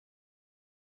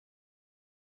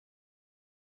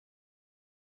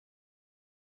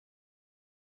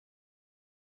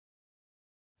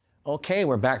Okay,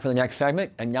 we're back for the next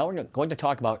segment, and now we're going to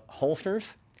talk about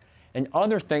holsters and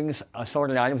other things,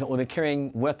 assorted items that we'll be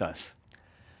carrying with us.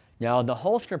 Now, the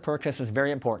holster purchase is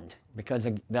very important because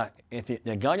if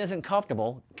the gun isn't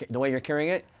comfortable the way you're carrying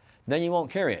it, then you won't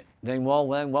carry it. Then, well,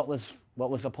 what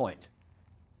was the point?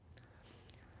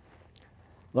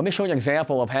 Let me show you an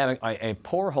example of having a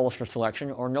poor holster selection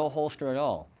or no holster at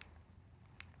all.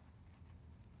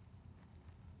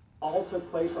 All took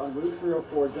place on Route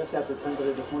 304 just after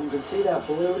 10:30 this morning. You can see that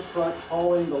blue truck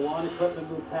hauling the lawn equipment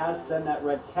move past, then that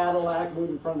red Cadillac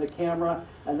moved in front of the camera,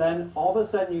 and then all of a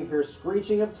sudden you hear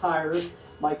screeching of tires.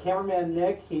 My cameraman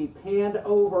Nick, he panned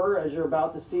over, as you're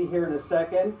about to see here in a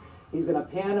second. He's going to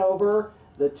pan over.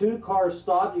 The two cars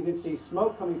stop. You can see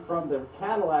smoke coming from the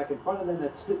Cadillac in front of them.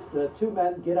 The two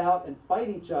men get out and fight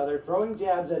each other, throwing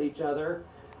jabs at each other.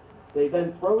 They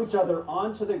then throw each other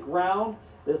onto the ground.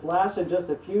 This lasted just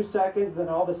a few seconds, then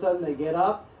all of a sudden they get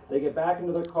up, they get back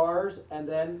into their cars, and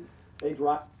then they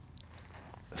drive.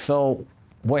 So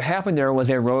what happened there was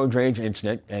a road rage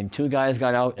incident, and two guys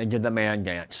got out and did the man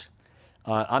dance.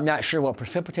 I'm not sure what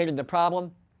precipitated the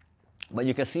problem, but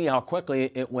you can see how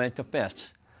quickly it went to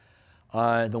fists.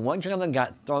 The one gentleman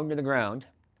got thrown to the ground,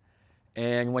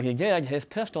 and when he did, his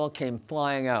pistol came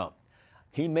flying out.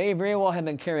 He may very well have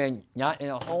been carrying, not in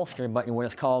a holster, but in what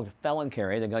is called felon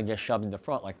carry. The gun just shoved in the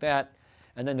front like that,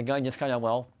 and then the gun just kind of,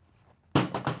 well,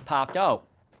 popped out.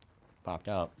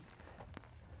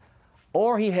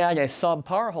 Or he had a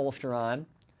subpar holster on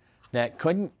that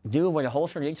couldn't do what a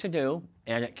holster needs to do,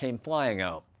 and it came flying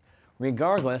out.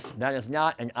 Regardless, that is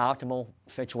not an optimal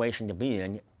situation to be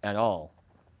in at all.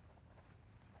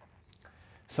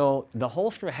 So the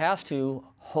holster has to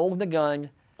hold the gun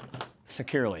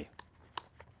securely,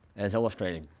 as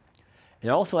illustrated. It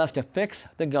also has to fix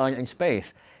the gun in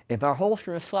space. If our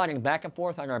holster is sliding back and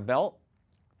forth on our belt,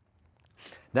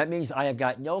 that means I have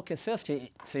got no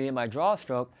consistency in my draw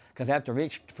stroke because I have to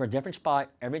reach for a different spot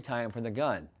every time for the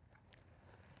gun.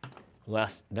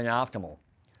 Less than optimal.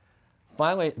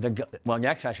 Finally,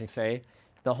 next I should say,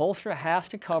 the holster has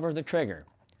to cover the trigger.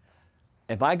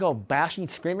 If I go bashing,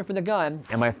 screaming for the gun,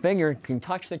 and my finger can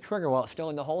touch the trigger while it's still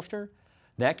in the holster,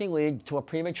 that can lead to a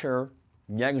premature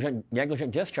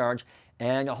negligent discharge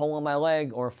and a hole in my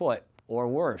leg or foot, or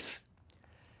worse.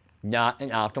 Not an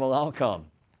optimal outcome.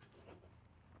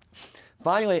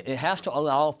 Finally, it has to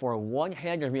allow for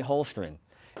one-handed reholstering.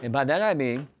 And by that I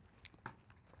mean,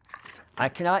 I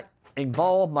cannot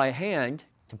involve my hand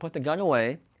to put the gun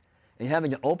away and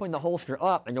having to open the holster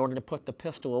up in order to put the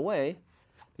pistol away,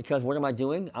 because what am I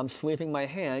doing? I'm sweeping my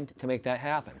hand to make that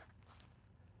happen.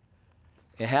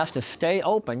 It has to stay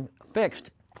open,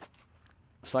 fixed,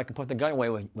 so I can put the gun away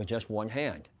with just one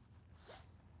hand.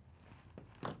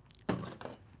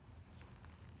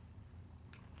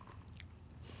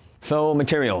 So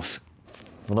materials.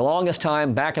 For the longest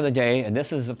time back in the day, and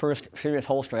this is the first serious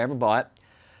holster I ever bought,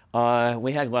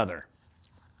 we had leather.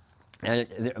 And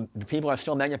the people are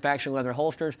still manufacturing leather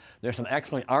holsters. There's some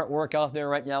excellent artwork out there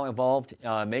right now involved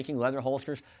making leather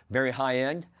holsters, very high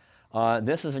end.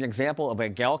 This is an example of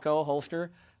a Galco holster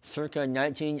circa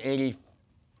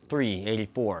 1983,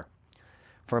 84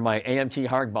 for my AMT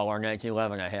hardballer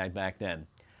 1911 I had back then.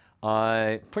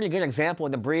 Pretty good example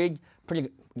of the breed,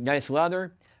 pretty nice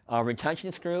leather,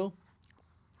 retention screw.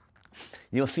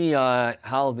 You'll see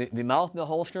how the mouth of the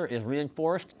holster is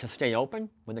reinforced to stay open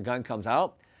when the gun comes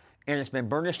out, and it's been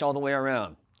burnished all the way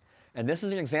around. And this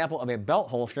is an example of a belt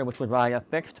holster which would ride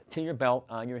affixed to your belt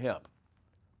on your hip,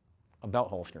 a belt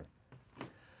holster.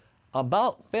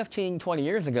 About 15, 20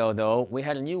 years ago, though, we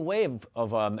had a new wave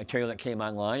of material that came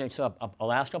online. It's an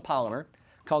elastopolymer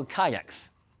called Kydex.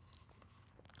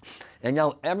 And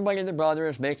now everybody and their brother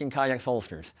is making Kydex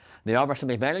holsters. They offer some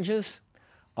advantages.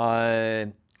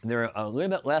 They're a little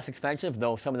bit less expensive,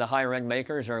 though some of the higher end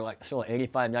makers are like still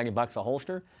 85, 90 bucks a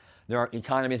holster. There are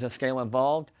economies of scale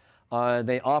involved.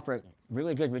 They offer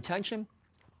really good retention.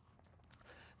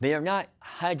 They are not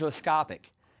hygroscopic.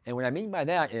 And what I mean by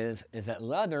that is that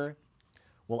leather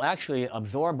will actually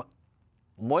absorb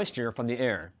moisture from the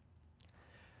air.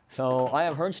 So I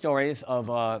have heard stories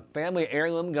of family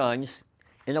heirloom guns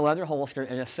in a leather holster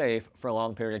in a safe for a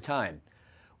long period of time.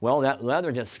 Well, that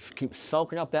leather just keeps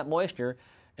soaking up that moisture,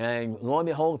 and lo and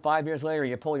behold, 5 years later,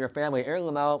 you pull your family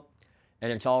heirloom out,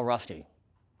 and it's all rusty.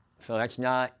 So that's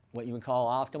not what you would call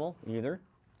optimal either.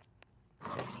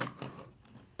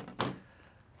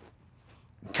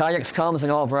 Kydex comes in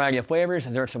all variety of flavors,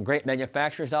 and there are some great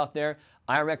manufacturers out there.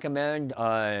 I recommend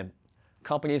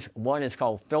companies. One is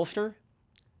called Filster,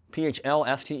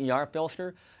 P-H-L-S-T-E-R,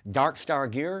 Filster, Dark Star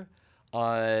Gear,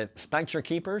 Spencer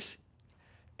Keepers,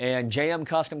 and JM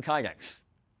Custom Kydex.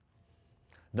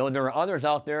 though there are others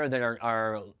out there that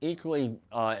are equally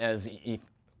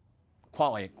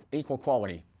equal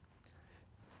quality.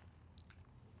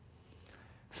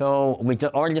 So we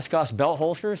already discussed belt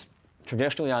holsters,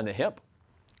 traditionally on the hip.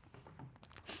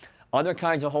 Other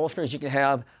kinds of holsters you can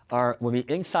have will be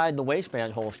inside the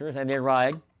waistband holsters, and they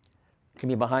can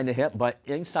be behind the hip, but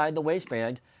inside the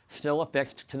waistband, still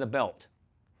affixed to the belt.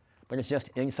 But it's just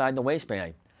inside the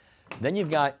waistband. Then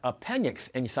you've got appendix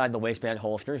inside the waistband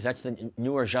holsters. That's the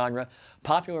newer genre,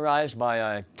 popularized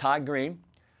by Todd Green,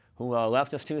 who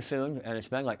left us too soon, and it's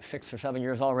been like 6 or 7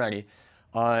 years already.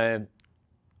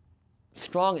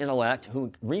 Strong intellect,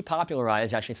 who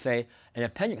repopularized, I should say, an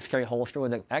appendix carry holster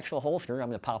with an actual holster. I'm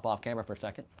going to pop off camera for a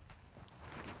second.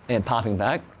 And popping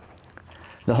back.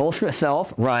 The holster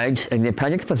itself rides in the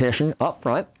appendix position up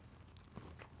front.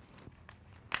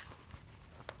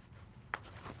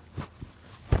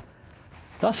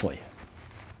 Thusly.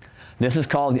 This is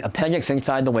called the appendix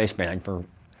inside the waistband for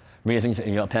reasons,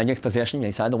 appendix position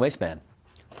inside the waistband.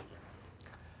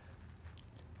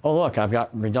 Oh look, I've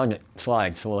got redundant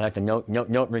slides, so we'll have to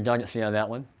note redundancy on that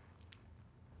one.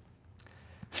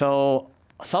 So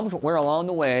somewhere along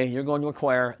the way, you're going to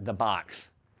acquire the box.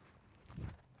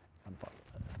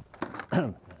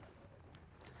 And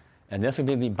this would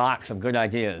be the box of good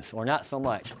ideas, or not so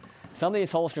much. Some of these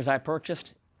holsters I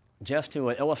purchased just to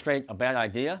illustrate a bad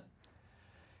idea.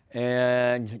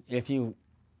 And if you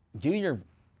do your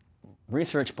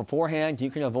research beforehand,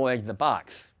 you can avoid the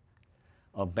box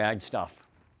of bad stuff.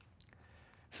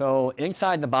 So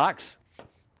inside the box,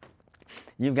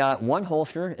 you've got one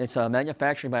holster. It's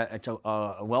manufactured by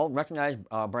a well-recognized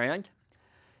brand,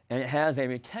 and it has a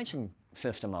retention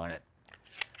system on it.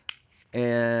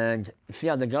 And see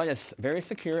how the gun is very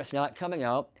secure. It's not coming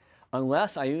out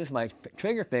unless I use my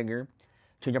trigger finger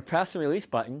to depress the release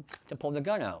button to pull the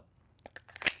gun out.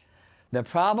 The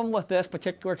problem with this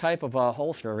particular type of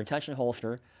holster, retention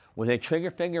holster, with a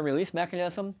trigger finger release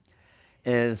mechanism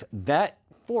is that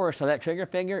force of that trigger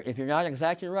finger, if you're not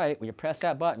exactly right, when you press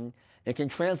that button, it can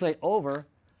translate over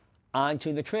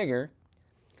onto the trigger,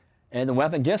 and the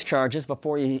weapon discharges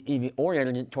before you even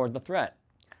orient it toward the threat.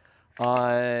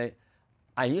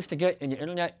 I used to get into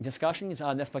internet discussions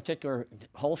on this particular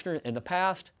holster in the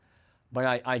past, but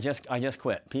I just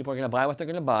quit. People are going to buy what they're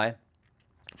going to buy.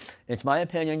 It's my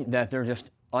opinion that they're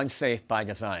just unsafe by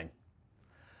design.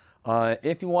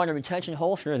 If you want a retention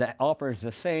holster that offers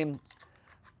the same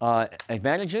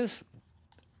advantages,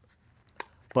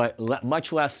 but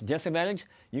much less disadvantage,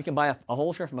 you can buy a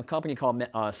holster from a company called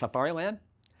Safariland.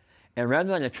 And rather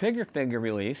than a trigger finger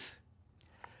release,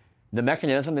 the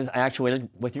mechanism is actuated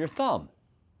with your thumb.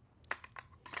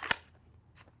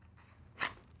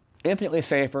 Infinitely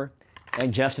safer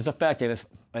and just as effective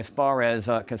as far as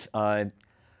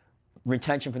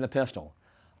retention for the pistol.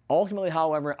 Ultimately,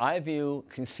 however, I view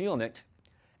concealment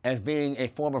as being a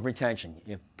form of retention.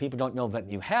 If people don't know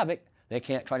that you have it, they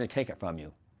can't try to take it from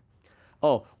you.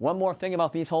 Oh, one more thing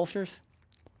about these holsters.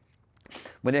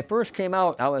 When they first came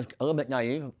out, I was a little bit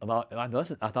naive about it.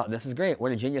 I thought, this is great.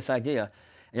 What a genius idea.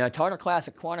 And I taught a class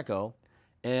at Quantico,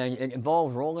 and it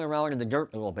involved rolling around in the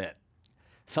dirt a little bit.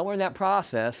 Somewhere in that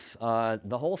process,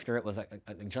 the holster, it was a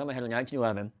gentleman had a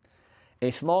 1911,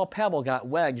 a small pebble got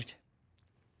wedged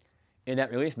in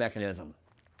that release mechanism.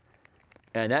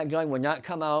 And that gun would not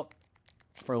come out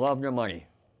for love nor money.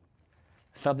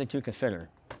 Something to consider.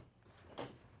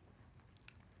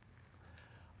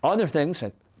 Other things,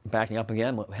 backing up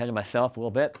again, ahead of myself a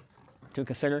little bit, to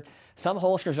consider. Some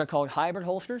holsters are called hybrid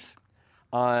holsters.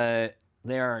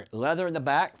 They are leather in the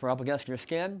back for up against your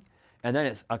skin, and then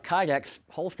it's a Kydex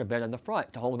holster bit in the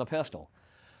front to hold the pistol.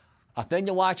 A thing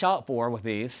to watch out for with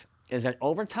these is that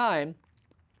over time,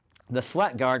 the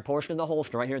sweat guard portion of the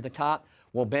holster right here at the top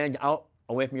will bend out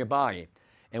away from your body.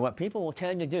 And what people will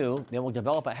tend to do, they will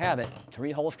develop a habit to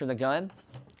reholster the gun.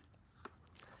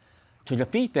 To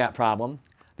defeat that problem,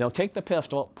 they'll take the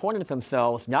pistol, point it at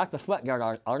themselves, knock the sweat guard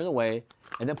out of the way,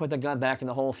 and then put the gun back in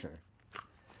the holster.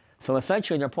 So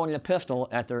essentially, they're pointing a pistol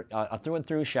at their, a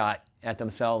through-and-through shot at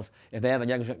themselves if they have a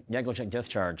negligent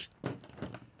discharge.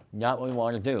 Not what we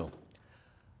want to do.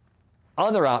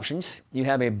 Other options, you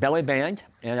have a belly band,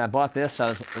 and I bought this. I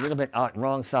was a little bit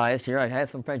wrong size here. I had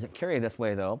some friends that carry this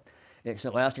way, though. It's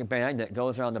an elastic band that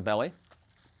goes around the belly.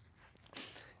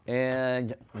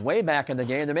 And way back in the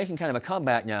day, they're making kind of a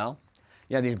comeback now.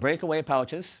 You have these breakaway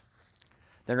pouches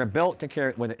that are built to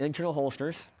carry with internal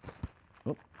holsters.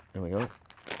 Oop, there we go.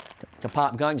 To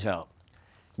pop guns out.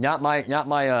 Not my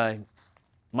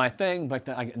thing, but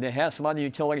they have some other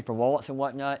utility for wallets and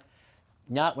whatnot.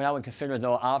 Not what I would consider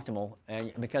though optimal,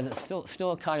 and because it's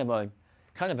still kind of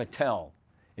a tell.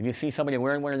 If you see somebody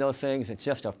wearing one of those things, it's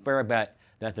just a fair bet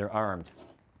that they're armed.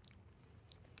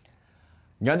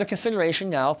 Another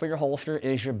consideration now for your holster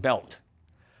is your belt.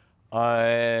 We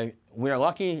are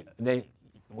lucky.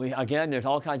 Again, there's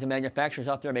all kinds of manufacturers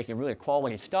out there making really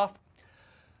quality stuff.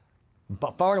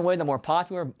 But far and away, the more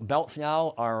popular belts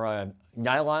now are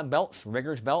nylon belts,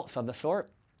 riggers belts of the sort.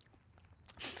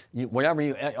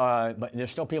 But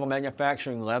there's still people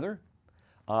manufacturing leather.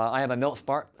 I have a Milt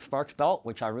Sparks belt,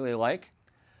 which I really like.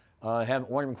 I haven't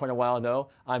worn them in quite a while though.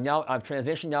 I've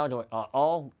transitioned now to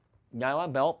all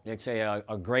nylon belt. It's a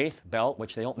Graith belt,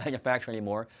 which they don't manufacture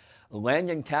anymore.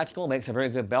 Landon Tactical makes a very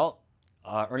good belt.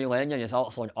 Ernie Landon is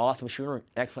also an awesome shooter,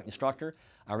 excellent instructor.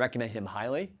 I recommend him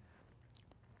highly.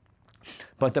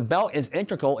 But the belt is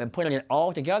integral in putting it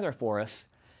all together for us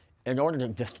in order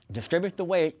to distribute the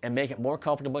weight and make it more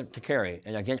comfortable to carry.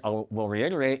 And again, I will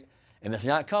reiterate, if it's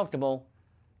not comfortable,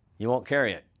 you won't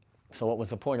carry it. So what was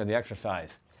the point of the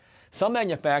exercise? Some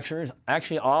manufacturers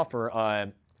actually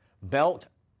offer belt,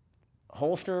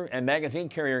 holster, and magazine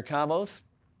carrier combos.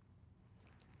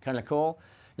 Kind of cool.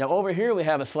 Now over here we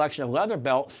have a selection of leather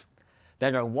belts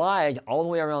that are wide all the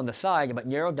way around the side, but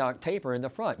narrowed down, taper in the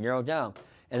front, narrowed down.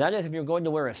 And that is if you're going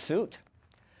to wear a suit,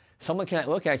 someone can't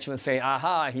look at you and say,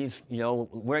 aha, he's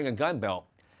wearing a gun belt.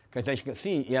 Because as you can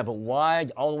see, you have a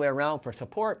wide all the way around for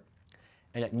support,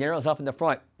 and it narrows up in the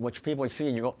front, which people would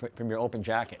see from your open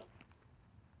jacket.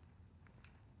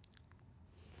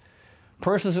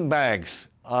 Purses and bags.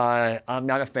 I'm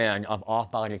not a fan of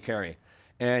off-body carry.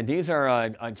 And these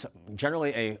are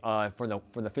generally for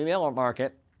the female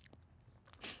market,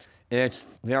 there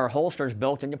are holsters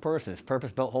built into purses,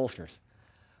 purpose-built holsters,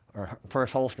 or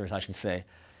purse holsters, I should say.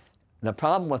 The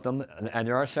problem with them, and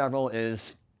there are several,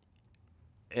 is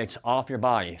it's off your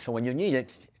body. So when you need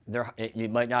it, you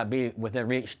might not be within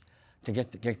reach to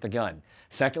get the gun.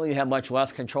 Secondly, you have much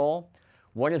less control.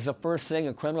 What is the first thing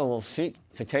a criminal will seek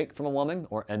to take from a woman?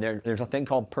 There's a thing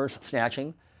called purse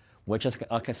snatching, which is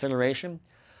a consideration.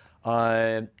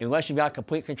 Unless you've got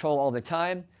complete control all the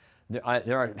time,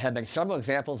 there have been several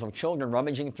examples of children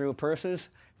rummaging through purses,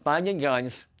 finding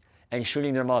guns, and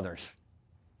shooting their mothers.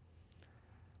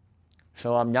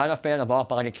 So I'm not a fan of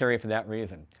off-body carry for that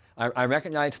reason. I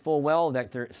recognize full well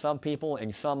that there are some people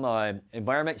in some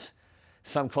environments,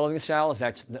 some clothing styles,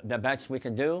 that's the best we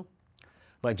can do.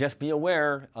 But just be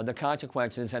aware of the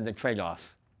consequences and the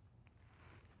trade-offs.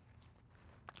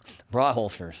 Bra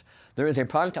holsters. There is a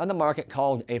product on the market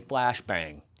called a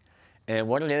flashbang. And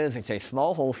what it is, it's a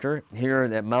small holster here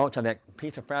that mounts on that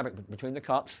piece of fabric between the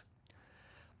cups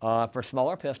for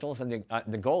smaller pistols. And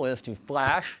the goal is to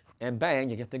flash and bang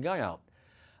to get the gun out.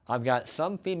 I've got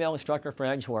some female instructor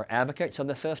friends who are advocates of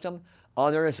the system.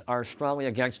 Others are strongly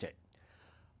against it.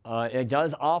 It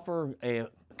does offer a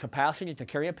capacity to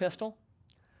carry a pistol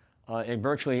in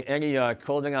virtually any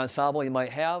clothing ensemble you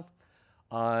might have.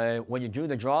 When you do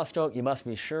the draw stroke, you must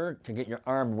be sure to get your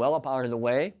arm well up out of the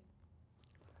way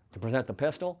to present the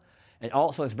pistol. And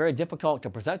also, it's very difficult to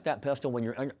present that pistol when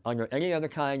you're under any other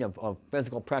kind of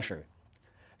physical pressure.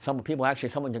 Someone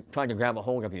trying to grab a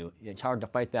hold of you. It's hard to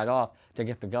fight that off to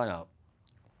get the gun out.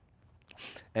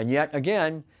 And yet,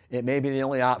 again, it may be the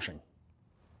only option.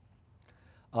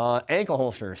 Ankle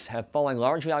holsters have fallen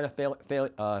largely out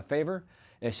of favor.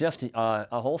 It's just a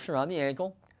holster on the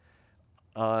ankle.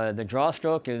 The draw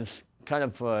stroke is kind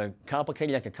of complicated.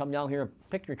 You have to come down here,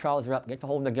 pick your trouser up, get the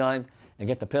hold of the gun, and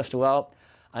get the pistol out.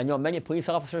 I know many police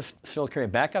officers still carry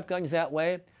backup guns that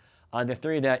way, on the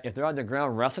theory that if they're on the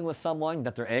ground wrestling with someone,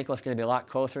 that their ankle is going to be a lot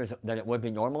closer than it would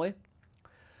be normally.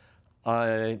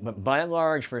 But by and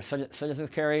large, for citizens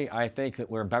carry, I think that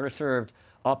we're better served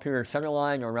up here center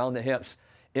line or around the hips.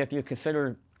 If you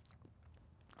consider,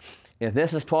 if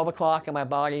this is 12 o'clock in my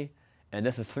body, and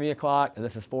this is 3 o'clock, and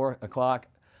this is 4 o'clock,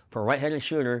 for a right-handed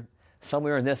shooter,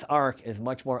 somewhere in this arc is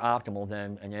much more optimal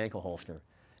than an ankle holster.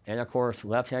 And of course,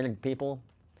 left-handed people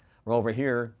are over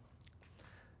here,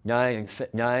 9 and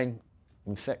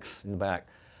 6 in the back.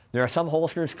 There are some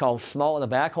holsters called small in the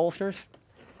back holsters,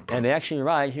 and they actually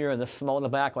ride here in this small in the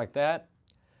back like that.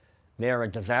 They are a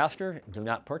disaster. Do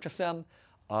not purchase them.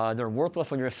 They're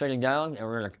worthless when you're sitting down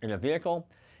or in a vehicle.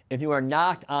 If you are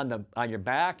knocked on your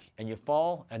back and you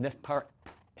fall and this part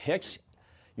hits,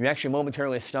 you're actually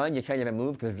momentarily stunned. You can't even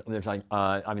move because there's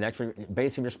actually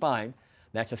base in your spine.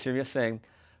 That's a serious thing.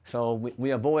 So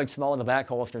we avoid small in the back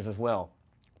holsters as well.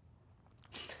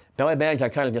 Belly bags I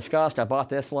kind of discussed. I bought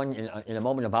this one in a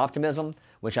moment of optimism,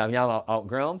 which I've now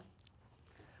outgrown.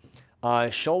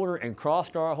 Shoulder and cross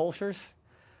drawer holsters.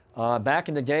 Back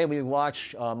in the day, we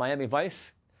watched Miami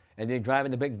Vice, and they'd drive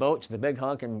in the big boats, the big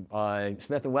hunk, and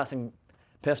Smith & Wesson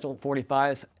pistol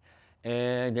 45s,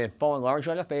 and they've fallen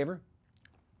largely out of favor.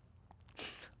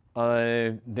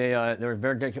 They're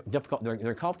very difficult.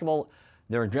 They're comfortable.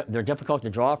 They're difficult to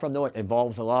draw from, though. It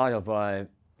involves a lot of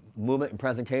movement and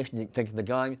presentation to get the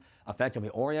gun effectively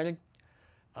oriented.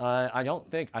 I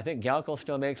think Galco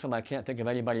still makes them. I can't think of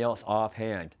anybody else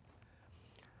offhand.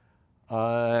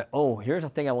 Here's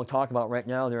a thing I will talk about right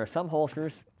now. There are some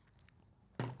holsters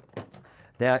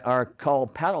that are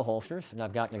called paddle holsters, and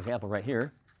I've got an example right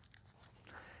here.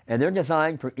 And they're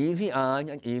designed for easy on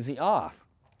and easy off.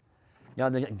 Now,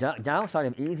 the downside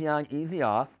of easy on, easy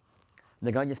off,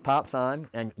 the gun just pops on,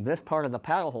 and this part of the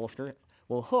paddle holster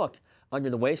will hook under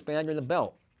the waistband or the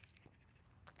belt.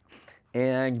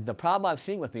 And the problem I've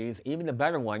seen with these, even the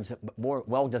better ones, more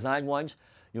well-designed ones,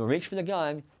 you'll reach for the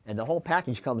gun, and the whole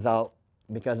package comes out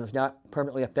because it's not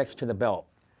permanently affixed to the belt.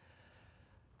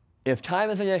 If time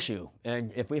is an issue,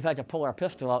 and if we've had to pull our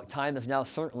pistol out, time is now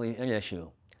certainly an issue.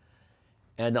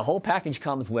 And the whole package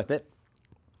comes with it.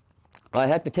 I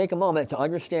have to take a moment to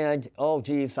understand, oh,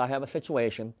 geez, I have a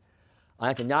situation. I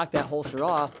have to knock that holster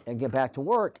off and get back to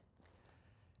work.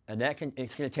 And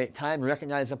it's going to take time to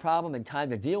recognize the problem and time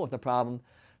to deal with the problem.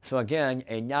 So again,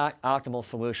 a not optimal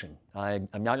solution. I'm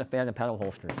not a fan of paddle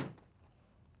holsters.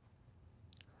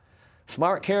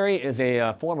 Smart Carry is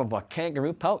a form of a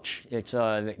kangaroo pouch. It's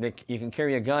you can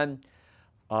carry a gun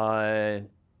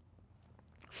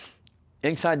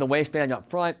inside the waistband up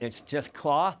front. It's just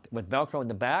cloth with Velcro in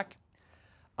the back.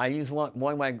 I use one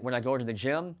when I go to the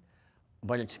gym,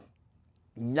 but it's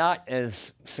not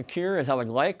as secure as I would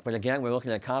like. But again, we're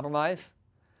looking at a compromise.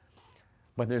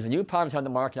 But there's a new product on the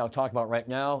market I'll talk about right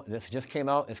now. This just came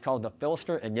out. It's called the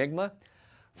Filster Enigma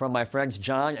from my friends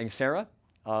John and Sarah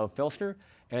of Filster.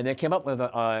 And they came up with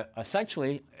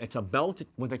essentially, it's a belt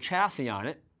with a chassis on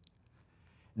it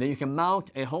that you can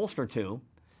mount a holster to.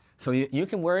 So you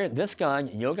can wear this gun,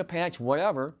 yoga pants,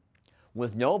 whatever,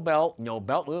 with no belt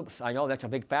loops. I know that's a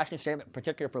big fashion statement,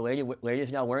 particularly for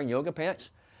ladies now wearing yoga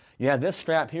pants. You have this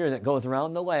strap here that goes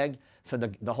around the leg so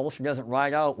the holster doesn't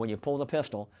ride out when you pull the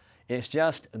pistol. It's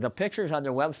just the pictures on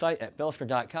their website at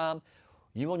filster.com.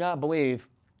 You will not believe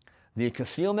the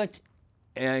concealment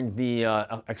and the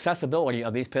accessibility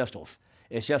of these pistols.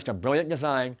 It's just a brilliant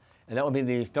design, and that would be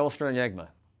the Filster Enigma.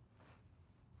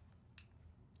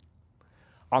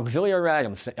 Auxiliary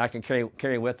items that I can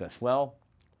carry with us. Well,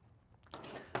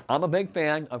 I'm a big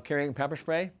fan of carrying pepper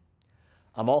spray.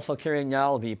 I'm also carrying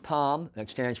now the PALM, that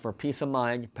stands for Peace of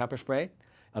Mind pepper spray,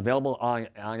 available on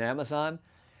Amazon.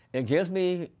 It gives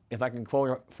me, if I can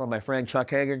quote from my friend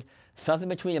Chuck Haggard, something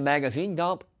between a magazine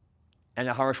dump and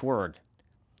a harsh word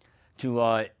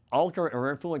to alter or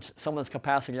influence someone's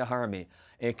capacity to harm me.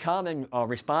 A common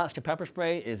response to pepper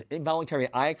spray is involuntary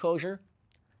eye closure,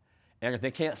 and if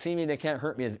they can't see me, they can't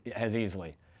hurt me as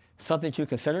easily. Something to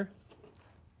consider.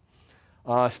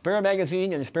 Spare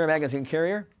magazine and a spare magazine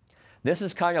carrier. This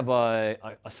is kind of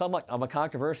a somewhat of a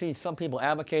controversy. Some people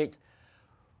advocate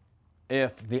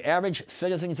if the average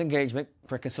citizen's engagement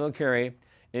for concealed carry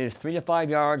is 3 to 5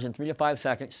 yards in 3 to 5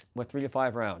 seconds with 3 to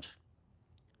 5 rounds.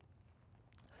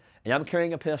 And I'm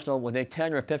carrying a pistol with a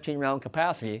 10 or 15 round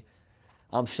capacity,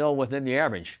 I'm still within the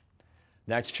average.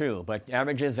 That's true, but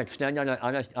averages extend on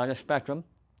a spectrum.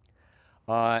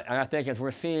 And I think as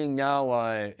we're seeing now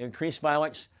increased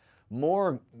violence,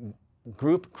 more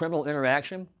group criminal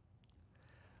interaction,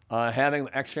 having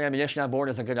extra ammunition on board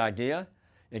is a good idea.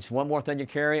 It's one more thing to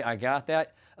carry, I got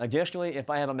that. Additionally, if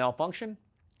I have a malfunction,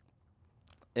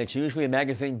 it's usually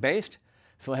magazine based,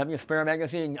 so having a spare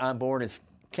magazine on board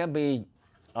can be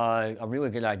a really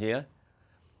good idea,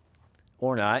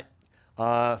 or not.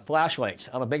 Flashlights.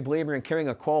 I'm a big believer in carrying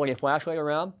a quality flashlight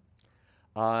around.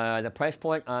 The price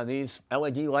point on these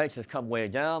LED lights has come way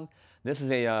down. This is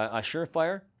a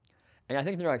Surefire, and I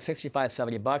think they're like 65,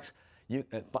 70 bucks.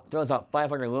 It throws out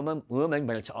 500 lumen,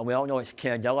 but we all know it's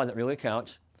candela that really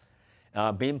counts.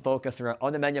 Beam focus. There are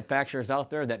other manufacturers out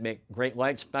there that make great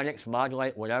lights, Phoenix,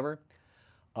 Modulite, whatever.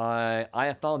 I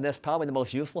have found this probably the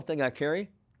most useful thing I carry.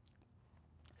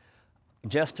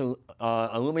 Just to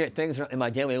illuminate things in my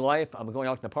daily life. I'm going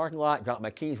out to the parking lot, drop my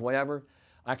keys, whatever.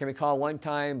 I can recall one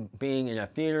time being in a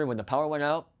theater when the power went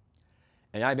out,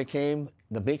 and I became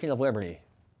the beacon of liberty.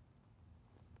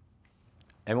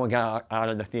 Everyone got out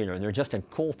of the theater. They're just a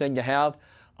cool thing to have.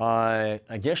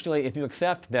 Additionally, if you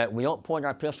accept that we don't point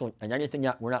our pistol at anything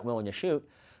that we're not willing to shoot,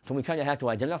 so we kind of have to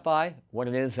identify what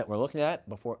it is that we're looking at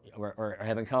before or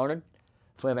have encountered.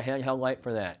 So we have a handheld light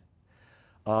for that.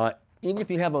 Even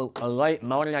if you have a light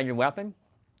mounted on your weapon,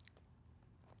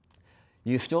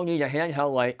 you still need a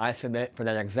handheld light, I submit, for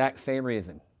that exact same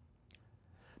reason.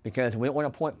 Because we don't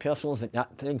want to point pistols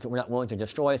at things that we're not willing to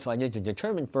destroy, so I need to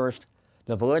determine first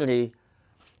the validity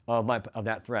of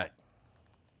that threat.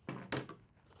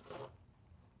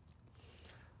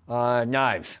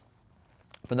 Knives.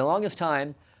 For the longest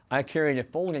time, I carried a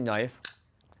folding knife,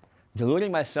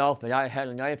 deluding myself that I had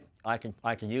a knife I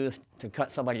can use to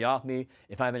cut somebody off me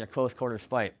if I'm in a close quarters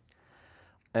fight.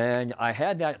 And I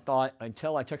had that thought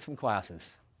until I took some classes.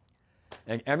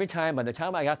 And every time, by the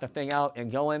time I got the thing out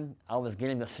and going, I was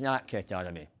getting the snot kicked out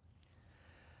of me.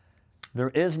 There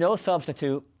is no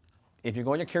substitute, if you're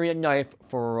going to carry a knife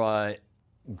for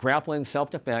grappling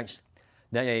self-defense,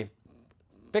 than a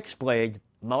fixed blade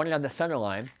mounted on the center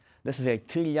line. This is a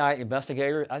TDI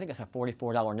Investigator. I think it's a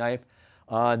 $44 knife.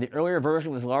 The earlier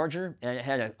version was larger, and it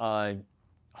had a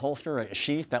holster, a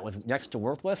sheath that was next to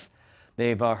worthless.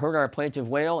 They've heard our plaintive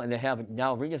wail, and they have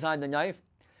now redesigned the knife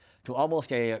to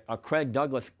almost a Craig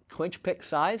Douglas clinch pick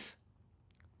size.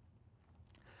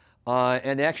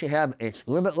 And they actually have, it's a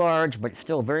little bit large, but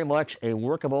still very much a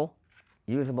workable,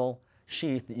 usable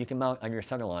sheath that you can mount on your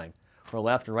center line for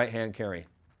left or right hand carry.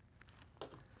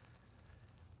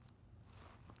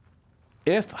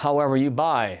 If, however, you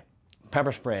buy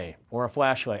pepper spray or a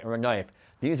flashlight or a knife,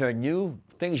 these are new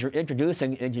things you're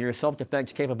introducing into your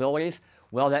self-defense capabilities,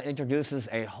 well, that introduces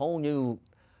a whole new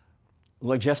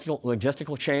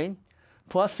logistical chain,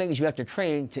 plus things you have to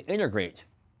train to integrate.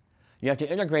 You have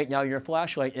to integrate now your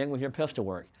flashlight in with your pistol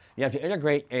work. You have to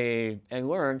integrate and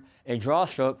learn a draw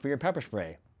stroke for your pepper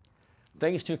spray.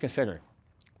 Things to consider.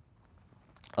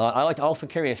 I like to also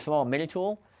carry a small mini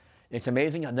tool. It's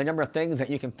amazing the number of things that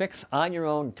you can fix on your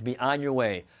own to be on your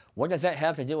way. What does that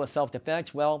have to do with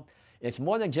self-defense? Well, it's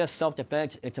more than just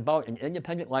self-defense. It's about an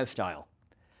independent lifestyle.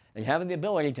 And having the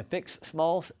ability to fix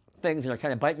small things that are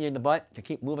kind of biting you in the butt to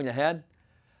keep moving ahead,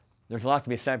 there's a lot to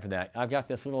be said for that. I've got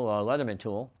this little Leatherman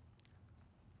tool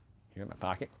here in my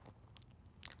pocket.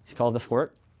 It's called the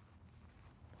Squirt.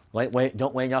 Lightweight,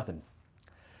 don't weigh nothing.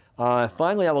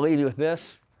 Finally, I will leave you with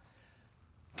this.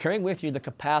 Carrying with you the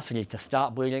capacity to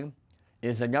stop bleeding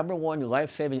is the #1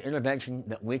 life-saving intervention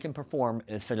that we can perform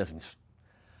as citizens.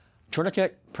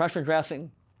 Tourniquet, pressure dressing,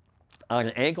 on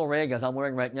an ankle rig, as I'm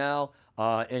wearing right now,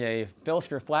 in a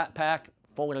Filster flat pack,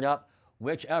 folded up,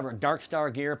 whichever, Dark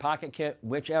Star gear, pocket kit,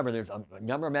 whichever. There's a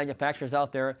number of manufacturers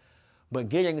out there, but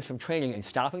getting some training in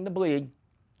stopping the bleed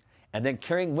and then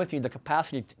carrying with you the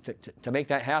capacity to make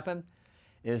that happen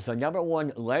is the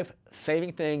 #1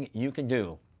 life-saving thing you can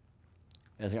do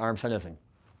as an armed citizen.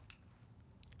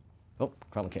 Oh,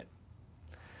 crumble kit.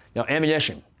 Now,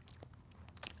 ammunition.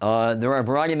 There are a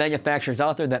variety of manufacturers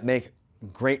out there that make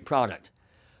great product.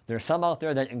 There are some out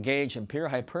there that engage in pure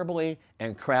hyperbole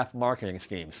and craft marketing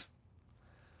schemes.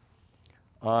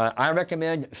 I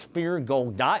recommend Spear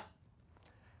Gold Dot,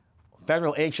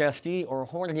 Federal HSD, or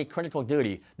Hornady Critical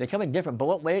Duty. They come in different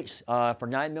bullet weights. For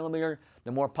 9mm,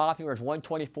 the more popular is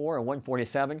 124 and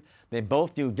 147. They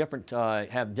both do different,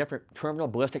 have different terminal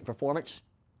ballistic performance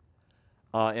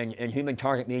in human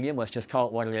target medium. Let's just call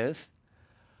it what it is.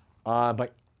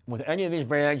 But with any of these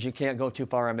brands, you can't go too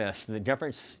far amiss. The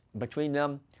difference between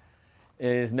them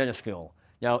is minuscule.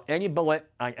 Now, any bullet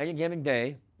on any given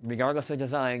day, regardless of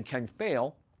design, can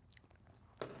fail.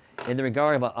 In the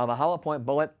regard of a hollow point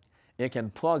bullet, it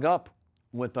can plug up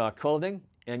with clothing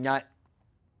and not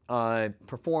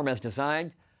perform as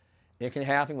designed. It can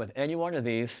happen with any one of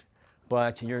these,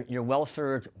 but you're well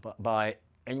served by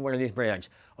any one of these brands.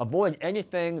 Avoid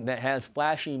anything that has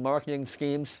flashy marketing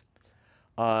schemes,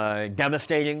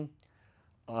 devastating,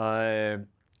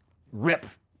 rip,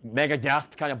 mega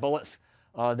death kind of bullets.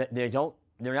 They're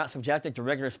not subjected to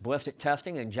rigorous ballistic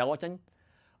testing and gelatin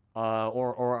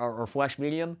or flesh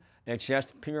medium. It's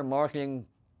just pure marketing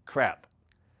crap.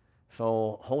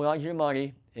 So hold on to your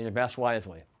money and invest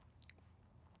wisely.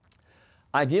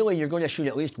 Ideally, you're going to shoot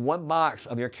at least one box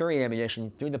of your carry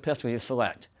ammunition through the pistol you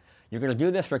select. You're going to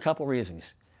do this for a couple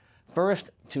reasons.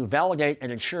 First, to validate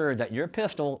and ensure that your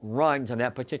pistol runs on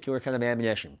that particular kind of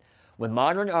ammunition. With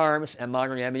modern arms and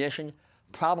modern ammunition,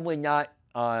 probably not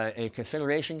a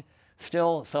consideration,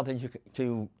 still something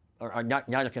or not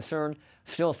a concern,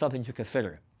 still something to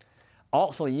consider.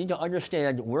 Also, you need to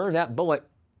understand where that bullet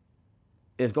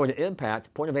is going to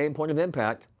impact, point of aim, point of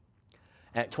impact,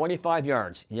 at 25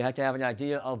 yards. You have to have an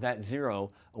idea of that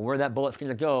zero, where that bullet's going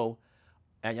to go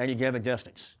at any given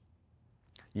distance.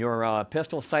 Your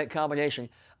pistol sight combination,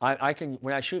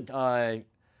 when I shoot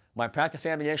my practice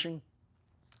ammunition,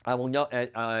 I will note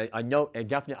I note a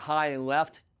definite high and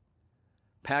left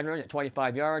pattern at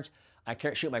 25 yards. I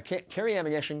can't shoot my carry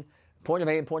ammunition, point of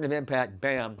aim, point of impact,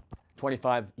 bam,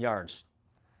 25 yards.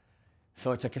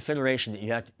 So it's a consideration that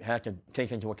you have to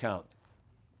take into account.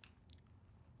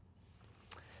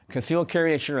 Concealed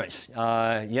carry insurance,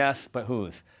 yes, but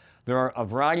whose? There are a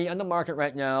variety on the market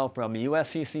right now from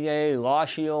USCCA, Law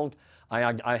Shield.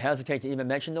 I hesitate to even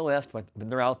mention the list, but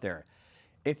they're out there.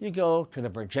 If you go to the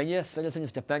Virginia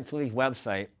Citizens Defense League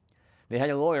website, they had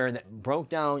a lawyer that broke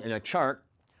down in a chart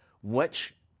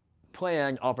which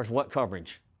plan offers what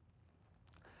coverage.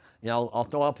 Now, I'll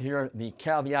throw up here the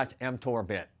caveat emptor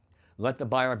bit. Let the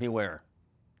buyer beware.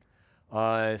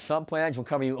 Some plans will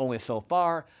cover you only so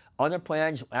far. Other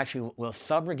plans actually will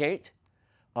subrogate.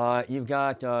 You've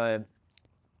got the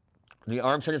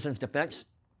Armed Citizens Defense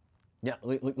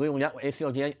Legal Network,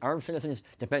 ACLDA, Armed Citizens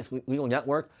Defense Legal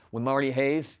Network, with Marty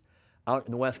Hayes out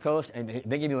in the West Coast, and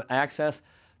they give you access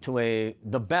to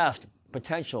the best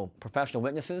potential professional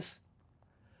witnesses.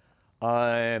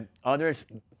 Others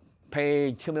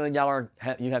pay $2 million,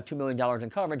 you have $2 million in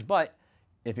coverage, but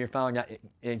if you're found out,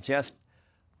 it just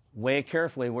weigh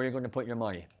carefully where you're going to put your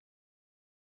money.